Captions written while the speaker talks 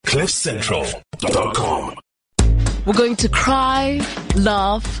CliffCentral.com. We're going to cry,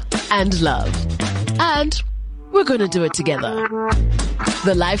 laugh, and love. And we're going to do it together.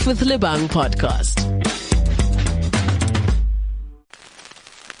 The Life with Lebang podcast.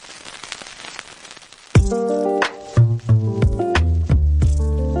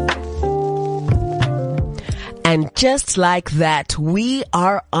 And just like that, we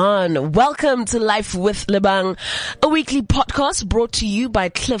are on. Welcome to Life with Lebang, a weekly podcast brought to you by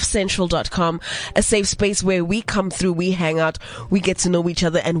CliffCentral.com, a safe space where we come through, we hang out, we get to know each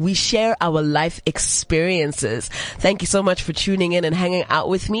other, and we share our life experiences. Thank you so much for tuning in and hanging out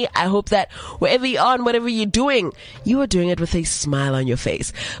with me. I hope that wherever you are and whatever you're doing, you are doing it with a smile on your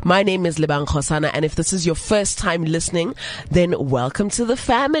face. My name is Lebang Khosana, and if this is your first time listening, then welcome to the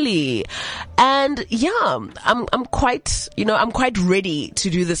family. And yeah, I'm quite ready to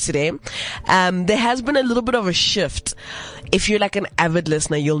do this today. There has been a little bit of a shift. If you're like an avid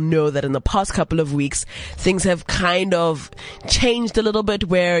listener, you'll know that in the past couple of weeks, things have kind of changed a little bit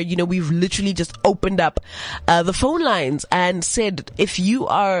where, we've literally just opened up the phone lines and said, if you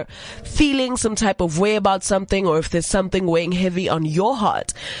are feeling some type of way about something, or if there's something weighing heavy on your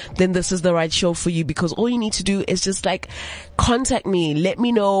heart, then this is the right show for you, because all you need to do is just contact me. Let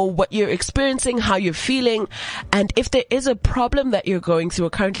me know what you're experiencing, how you're feeling, and if there is a problem that you're going through or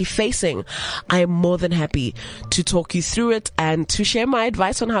currently facing, I am more than happy to talk you through it and to share my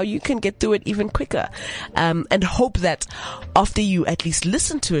advice on how you can get through it even quicker. And hope that after you at least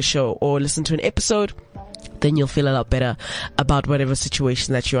listen to a show or listen to an episode, then you'll feel a lot better about whatever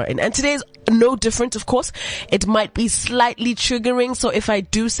situation that you're in. And today's no different, of course. It might be slightly triggering, so if I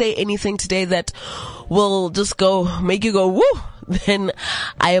do say anything today that will just make you go, woo, then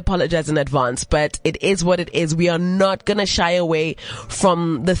I apologize in advance, but it is what it is. We are not gonna shy away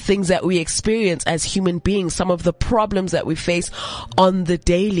from the things that we experience as human beings, some of the problems that we face on the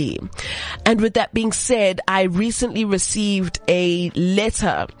daily. And with that being said, I recently received a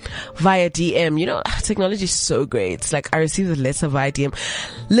letter via DM. Technology is so great. It's like I received a letter via DM.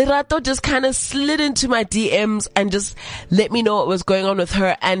 Lerato just kind of slid into my DMs and just let me know what was going on with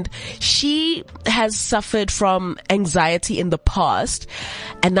her. And she has suffered from anxiety in the past,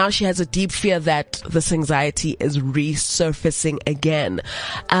 and now she has a deep fear that this anxiety is resurfacing again.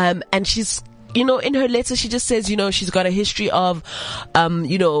 And she's, in her letter, she just says, she's got a history of,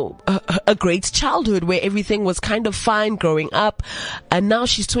 a great childhood where everything was kind of fine growing up. And now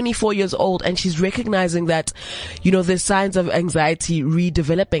she's 24 years old and she's recognizing that, there's signs of anxiety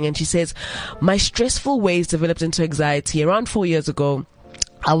redeveloping. And she says, my stressful ways developed into anxiety around 4 years ago.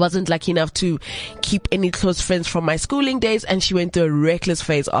 I wasn't lucky enough to keep any close friends from my schooling days, and she went through a reckless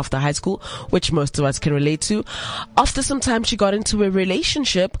phase after high school, which most of us can relate to. After some time, she got into a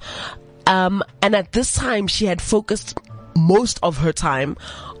relationship, and at this time, she had focused most of her time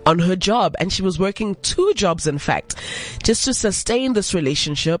on her job, and she was working 2 jobs, in fact, just to sustain this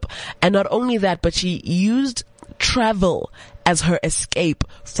relationship. And not only that, but she used travel as her escape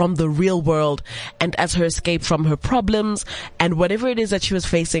from the real world and as her escape from her problems and whatever it is that she was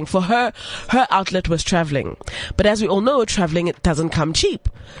facing. For her outlet was traveling. But as we all know, traveling, it doesn't come cheap.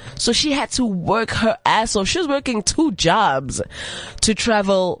 So she had to work her ass off. She was working 2 jobs to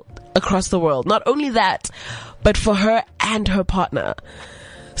travel across the world. Not only that, but for her and her partner.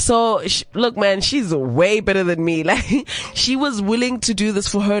 So, look, man, she's way better than me. She was willing to do this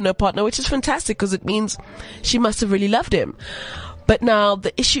for her and her partner, which is fantastic because it means she must have really loved him. But now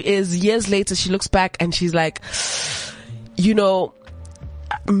the issue is, years later, she looks back and she's like,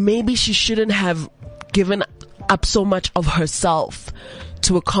 maybe she shouldn't have given up so much of herself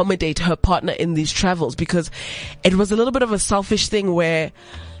to accommodate her partner in these travels, because it was a little bit of a selfish thing where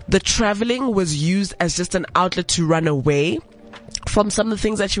the traveling was used as just an outlet to run away from some of the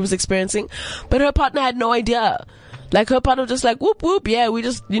things that she was experiencing, but her partner had no idea. Her partner was just like, whoop, whoop, yeah, we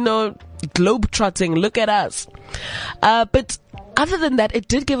just, globe trotting, look at us. But other than that, it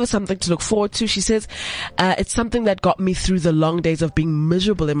did give her something to look forward to. She says, it's something that got me through the long days of being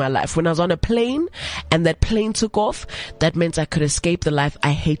miserable in my life. When I was on a plane and that plane took off, that meant I could escape the life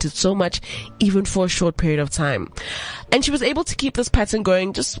I hated so much, even for a short period of time. And she was able to keep this pattern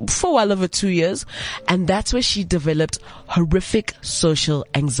going just for well over 2 years. And that's where she developed horrific social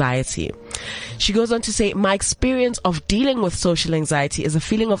anxiety. She goes on to say, my experience of dealing with social anxiety is a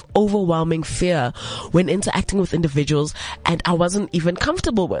feeling of overwhelming fear when interacting with individuals and I wasn't even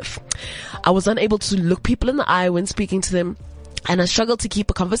comfortable with. I was unable to look people in the eye when speaking to them, and I struggled to keep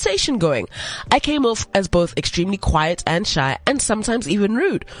a conversation going. I came off as both extremely quiet and shy, and sometimes even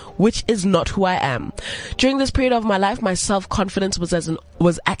rude, which is not who I am. During this period of my life, my self-confidence was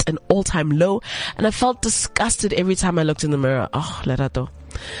at an all-time low, and I felt disgusted every time I looked in the mirror. Oh, Lerato.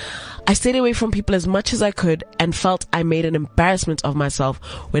 I stayed away from people as much as I could and felt I made an embarrassment of myself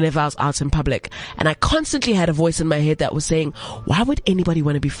whenever I was out in public. And I constantly had a voice in my head that was saying, why would anybody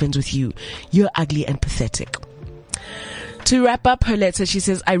want to be friends with you? You're ugly and pathetic. To wrap up her letter, she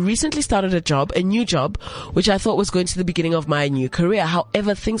says, I recently started a new job, which I thought was going to the beginning of my new career.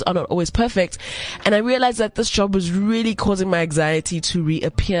 However, things are not always perfect. And I realized that this job was really causing my anxiety to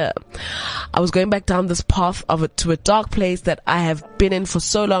reappear. I was going back down this path to a dark place that I have been in for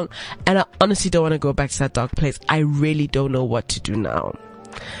so long. And I honestly don't want to go back to that dark place. I really don't know what to do now.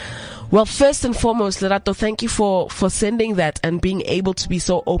 Well, first and foremost, Lerato, thank you for sending that and being able to be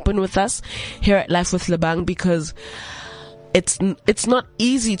so open with us here at Life with Lebang, because it's not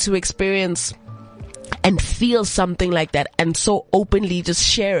easy to experience and feel something like that and so openly just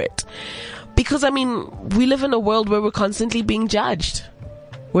share it. Because, I mean, we live in a world where we're constantly being judged.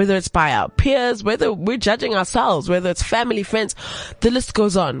 Whether it's by our peers, whether we're judging ourselves, whether it's family, friends, the list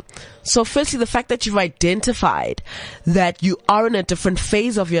goes on. So firstly, the fact that you've identified that you are in a different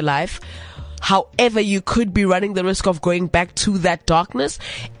phase of your life, however you could be running the risk of going back to that darkness,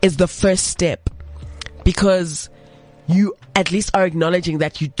 is the first step. Because you at least are acknowledging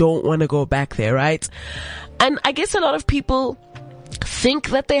that you don't want to go back there, right? And I guess a lot of people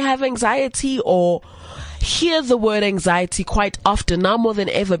think that they have anxiety or hear the word anxiety quite often now more than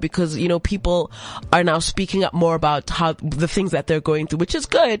ever, because, you know, people are now speaking up more about how the things that they're going through, which is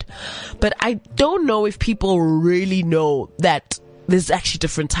good. But I don't know if people really know that there's actually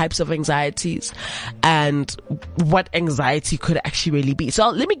different types of anxieties and what anxiety could actually really be. So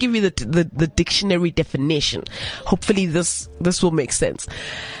let me give you the dictionary definition. Hopefully this will make sense.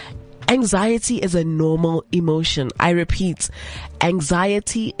 Anxiety is a normal emotion. I repeat,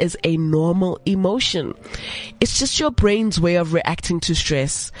 anxiety is a normal emotion. It's just your brain's way of reacting to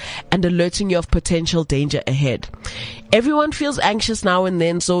stress and alerting you of potential danger ahead. Everyone feels anxious now and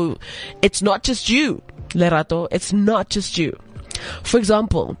then, so it's not just you, Lerato. It's not just you. For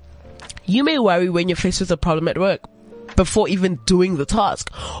example, you may worry when you're faced with a problem at work, before even doing the task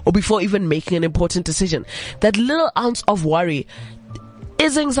or before even making an important decision. That little ounce of worry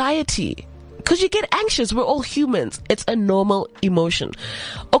is anxiety. Because you get anxious. We're all humans. It's a normal emotion.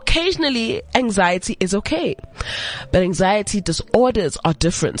 Occasionally, anxiety is okay. But anxiety disorders are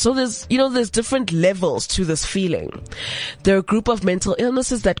different. So there's different levels to this feeling. There are a group of mental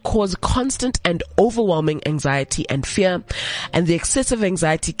illnesses that cause constant and overwhelming anxiety and fear. And the excessive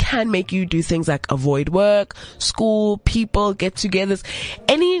anxiety can make you do things like avoid work, school, people, get-togethers,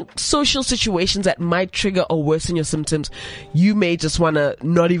 any social situations that might trigger or worsen your symptoms. You may just want to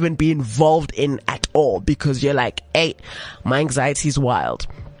not even be involved in at all, because you're like, hey, my anxiety is wild.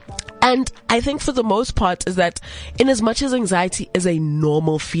 And I think for the most part is that in as much as anxiety is a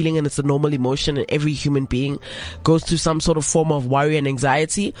normal feeling and it's a normal emotion, and every human being goes through some sort of form of worry and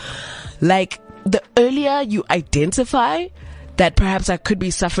anxiety, like the earlier you identify that perhaps I could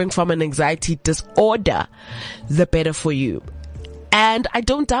be suffering from an anxiety disorder, the better for you. And I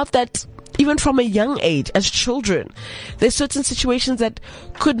don't doubt that even from a young age, as children, there's certain situations that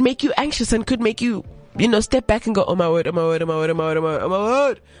could make you anxious and could make you, step back and go, oh my word, oh my word, oh my word, oh my word, oh my word, oh my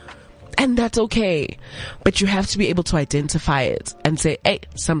word. And that's okay. But you have to be able to identify it and say, hey,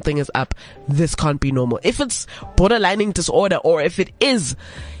 something is up. This can't be normal. If it's borderlining disorder, or if it is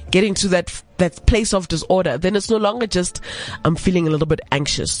getting to that place of disorder, then it's no longer just, I'm feeling a little bit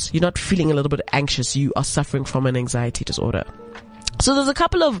anxious. You're not feeling a little bit anxious. You are suffering from an anxiety disorder. So there's a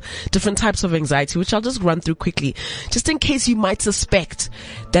couple of different types of anxiety, which I'll just run through quickly, just in case you might suspect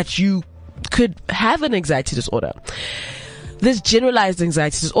that you could have an anxiety disorder. There's generalized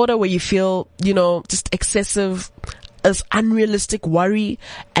anxiety disorder, where you feel, just excessive, unrealistic worry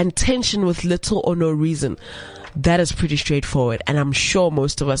and tension with little or no reason. That is pretty straightforward. And I'm sure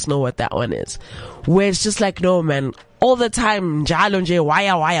most of us know what that one is. Where it's just like, no, man, all the time,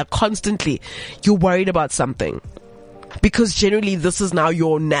 wire, constantly, you're worried about something. Because generally this is now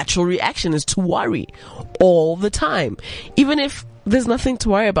your natural reaction, is to worry all the time. Even if there's nothing to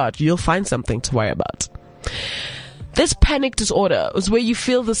worry about, you'll find something to worry about. This panic disorder is where you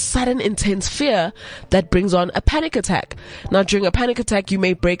feel the sudden intense fear that brings on a panic attack. Now, during a panic attack, you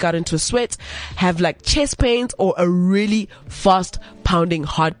may break out into a sweat, have like chest pains, or a really fast pounding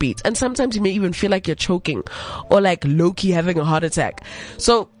heartbeat. And sometimes you may even feel like you're choking, or like low-key having a heart attack.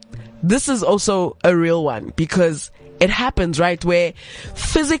 So this is also a real one, because it happens, right, where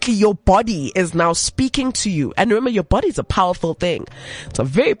physically your body is now speaking to you. And remember, your body is a powerful thing. It's a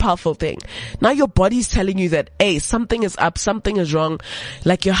very powerful thing. Now your body's telling you that, hey, something is up, something is wrong.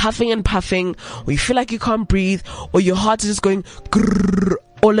 Like you're huffing and puffing, or you feel like you can't breathe, or your heart is just going grrr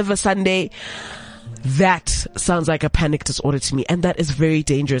all of a sudden. that sounds like a panic disorder to me, and that is very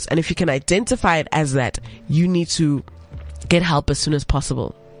dangerous. And if you can identify it as that, you need to get help as soon as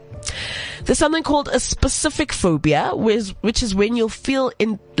possible. There's something called a specific phobia, which is when you'll feel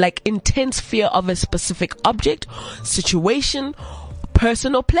intense fear of a specific object, situation,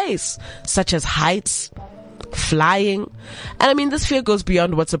 person, or place, such as heights, flying. And I mean, this fear goes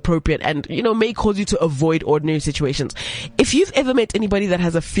beyond what's appropriate and, may cause you to avoid ordinary situations. If you've ever met anybody that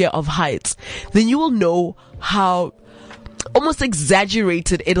has a fear of heights, then you will know how almost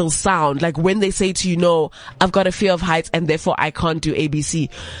exaggerated it'll sound, like when they say to you, no, I've got a fear of heights and therefore I can't do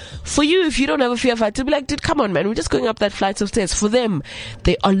ABC. For you, if you don't have a fear of heights, you'll be like, dude, come on, man, we're just going up that flight of stairs. For them,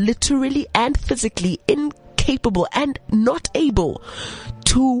 they are literally and physically incapable and not able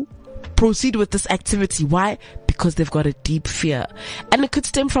to proceed with this activity. Why? Because they've got a deep fear. And it could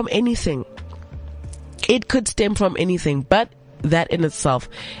stem from anything. But that in itself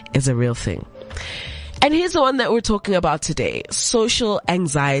is a real thing. And here's the one that we're talking about today. Social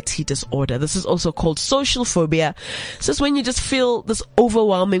anxiety disorder. This is also called social phobia. So it's when you just feel this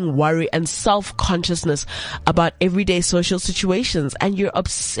overwhelming worry and self-consciousness about everyday social situations, and you're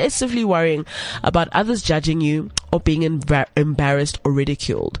obsessively worrying about others judging you or being embarrassed or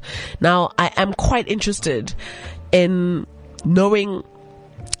ridiculed. Now, I am quite interested in knowing,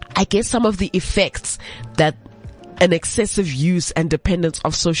 I guess, some of the effects that an excessive use and dependence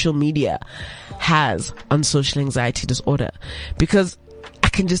of social media has on social anxiety disorder, because I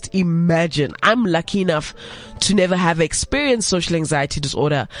can just imagine. I'm lucky enough to never have experienced social anxiety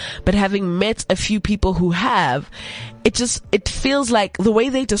disorder, but having met a few people who have, it feels like the way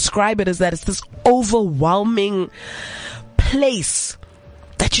they describe it is that it's this overwhelming place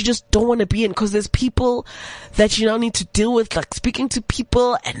that you just don't want to be in, because there's people that you now need to deal with, like speaking to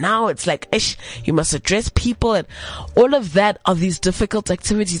people, and now it's like, you must address people, and all of that are these difficult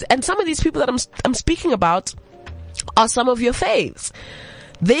activities. And some of these people that I'm speaking about are some of your faves.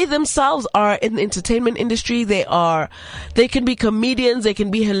 They themselves are in the entertainment industry. They can be comedians, they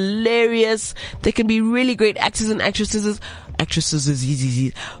can be hilarious, they can be really great actors and actresses.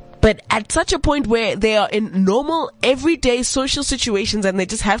 But at such a point where they are in normal, everyday social situations and they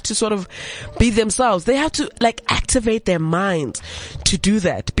just have to sort of be themselves, they have to activate their minds to do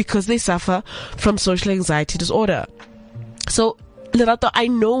that because they suffer from social anxiety disorder. So, Lerato, I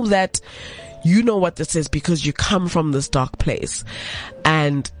know that you know what this is because you come from this dark place,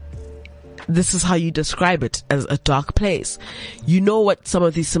 and this is how you describe it, as a dark place. You know what some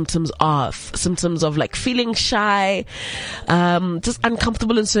of these symptoms are. Symptoms of feeling shy, just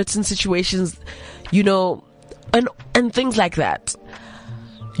uncomfortable in certain situations, and things like that.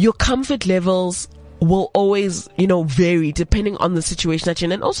 Your comfort levels will always, vary depending on the situation that you're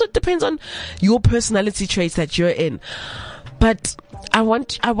in, and also it depends on your personality traits that you're in. But I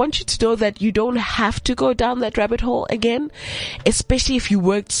want you to know that you don't have to go down that rabbit hole again, especially if you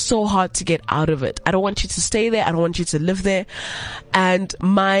worked so hard to get out of it. I don't want you to stay there. I don't want you to live there. And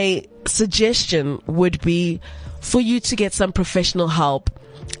my suggestion would be for you to get some professional help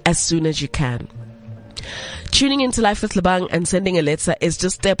as soon as you can. Tuning into Life with Lebang and sending a letter is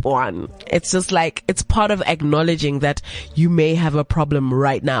just step one. It's just it's part of acknowledging that you may have a problem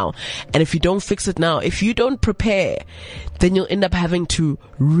right now. And if you don't fix it now, if you don't prepare, then you'll end up having to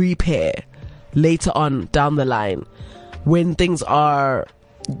repair later on down the line when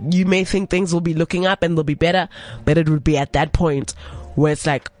you may think things will be looking up and they'll be better, but it would be at that point where it's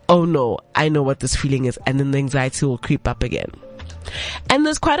oh no, I know what this feeling is. And then the anxiety will creep up again. And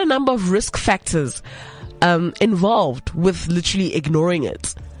there's quite a number of risk factors involved with literally ignoring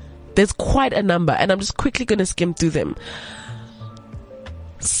it. There's quite a number, and I'm just quickly going to skim through them.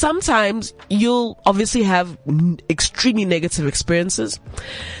 Sometimes you'll obviously have extremely negative experiences.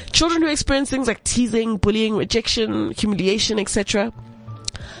 Children who experience things like teasing, bullying, rejection, humiliation, etc.,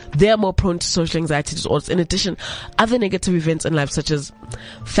 they are more prone to social anxiety disorders. In addition, other negative events in life such as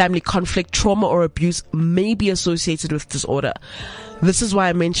family conflict, trauma, or abuse may be associated with disorder. This is why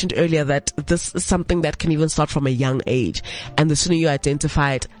I mentioned earlier that this is something that can even start from a young age, and the sooner you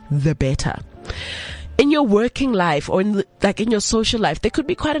identify it, the better. In your working life or in your social life, there could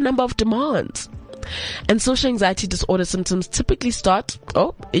be quite a number of demands. And social anxiety disorder symptoms typically start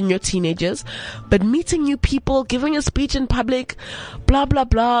in your teenagers, but meeting new people, giving a speech in public, blah blah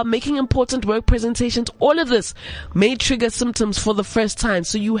blah, making important work presentations, all of this may trigger symptoms for the first time,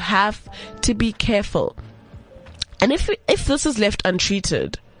 so you have to be careful. And if this is left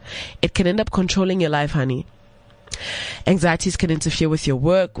untreated, it can end up controlling your life, honey. Anxieties can interfere with your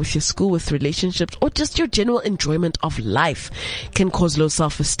work, with your school, with relationships, or just your general enjoyment of life. It can cause low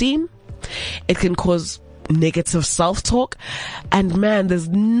self-esteem. It can cause, negative self-talk. And man, there's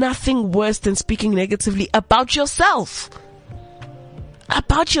nothing worse than speaking negatively about yourself.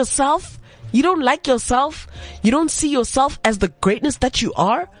 About yourself. You don't like yourself. You don't see yourself as the greatness that you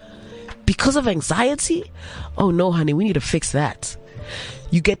are because of anxiety. Oh no, honey, we need to fix that.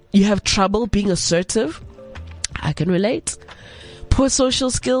 You have trouble being assertive. I can relate. Poor social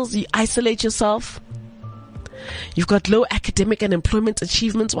skills. You isolate yourself. You've got low academic and employment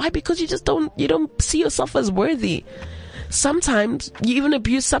achievements. Why? Because you don't see yourself as worthy. Sometimes you even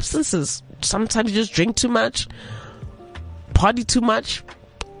abuse substances. Sometimes you just drink too much, party too much,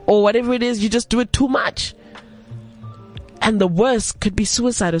 or whatever it is, you just do it too much. And the worst could be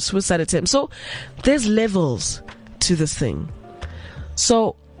suicide or suicide attempt. So there's levels to this thing.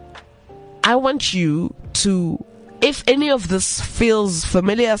 So I want you to, if any of this feels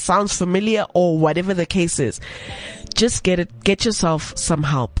familiar, sounds familiar, or whatever the case is, just get yourself some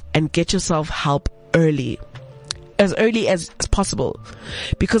help, and get yourself help early as possible,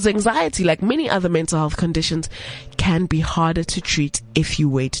 because anxiety, like many other mental health conditions, can be harder to treat if you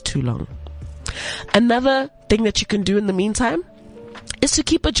wait too long. Another thing that you can do in the meantime is to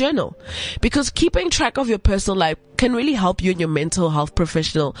keep a journal, because keeping track of your personal life can really help you and your mental health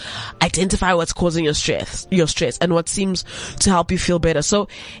professional identify what's causing your stress and what seems to help you feel better. So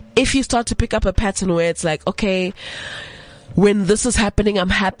if you start to pick up a pattern where it's like, okay, when this is happening, I'm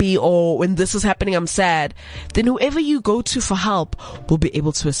happy, or when this is happening, I'm sad, then whoever you go to for help will be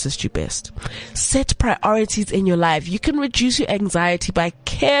able to assist you best. Set priorities in your life. You can reduce your anxiety by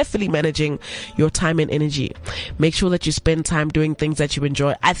carefully managing your time and energy. Make sure that you spend time doing things that you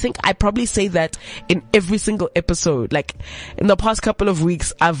enjoy. I think I probably say that in every single episode. Like in the past couple of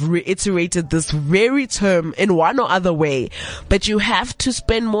weeks, I've reiterated this very term in one or other way, but you have to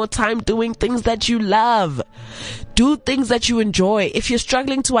spend more time doing things that you love. Do things that you enjoy. If you're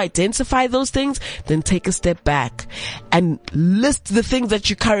struggling to identify those things, then take a step back and list the things that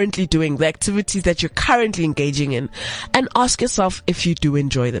you're currently doing, the activities that you're currently engaging in, and ask yourself if you do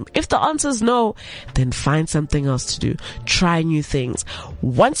enjoy them. If the answer is no, then find something else to do. Try new things.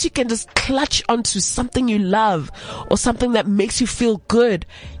 Once you can just clutch onto something you love or something that makes you feel good,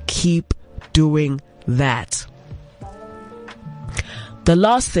 keep doing that. The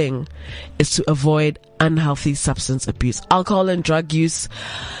last thing is to avoid unhealthy substance abuse. Alcohol and drug use,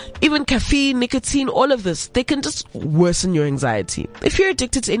 even caffeine, nicotine, all of this, they can just worsen your anxiety. If you're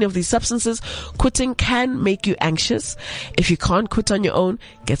addicted to any of these substances, quitting can make you anxious. If you can't quit on your own,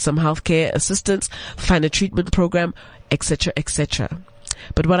 get some healthcare assistance, find a treatment program, etc., etc.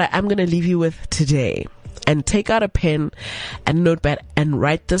 But what I am going to leave you with today, and take out a pen and notepad and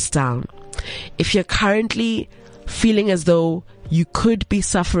write this down. If you're currently feeling as though you could be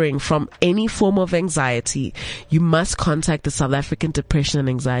suffering from any form of anxiety, you must contact the South African Depression and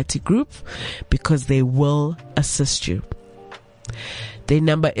Anxiety Group, because they will assist you. Their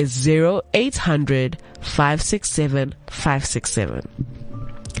number is 0800 567 567.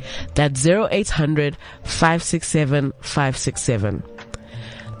 That's 0800 567 567.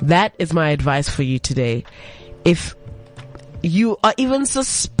 That is my advice for you today. If you are even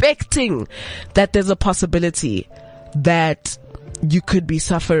suspecting that there's a possibility that you could be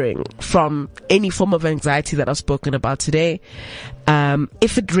suffering from any form of anxiety that I've spoken about today,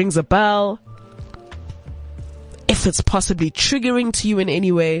 if it rings a bell, if it's possibly triggering to you in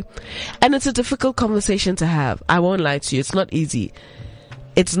any way, and it's a difficult conversation to have, I won't lie to you, it's not easy.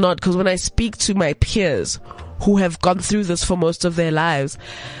 It's not, because when I speak to my peers who have gone through this for most of their lives,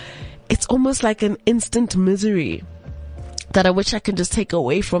 it's almost like an instant misery that I wish I can just take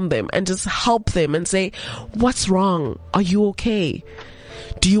away from them and just help them and say, what's wrong? Are you okay?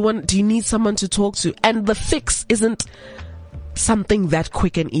 Do you need someone to talk to? And the fix isn't something that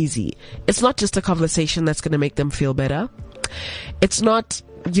quick and easy. It's not just a conversation that's going to make them feel better. It's not,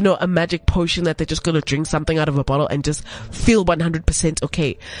 a magic potion that they're just going to drink something out of a bottle and just feel 100%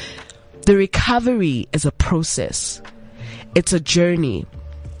 okay. The recovery is a process. It's a journey.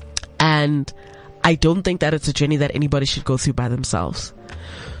 And I don't think that it's a journey that anybody should go through by themselves.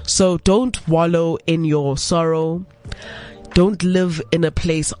 So don't wallow in your sorrow. Don't live in a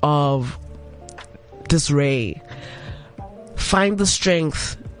place of disarray. Find the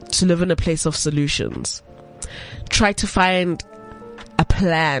strength to live in a place of solutions. Try to find a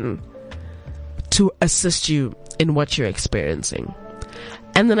plan to assist you in what you're experiencing.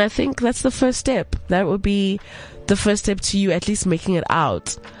 And then I think that's the first step. That would be the first step to you at least making it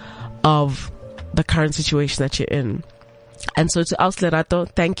out of the current situation that you're in. And so to Aus Lerato,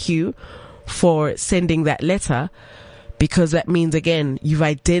 thank you for sending that letter, because that means, again, you've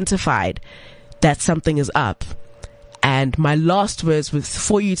identified that something is up. And my last words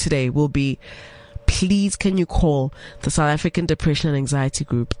for you today will be, please can you call the South African Depression and Anxiety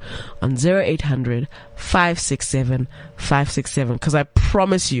Group on 0800 567 567, because I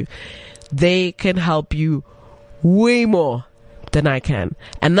promise you they can help you way more than I can.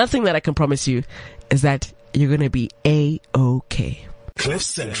 And nothing that I can promise you is that you're going to be A-OK.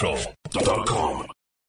 CliffCentral.com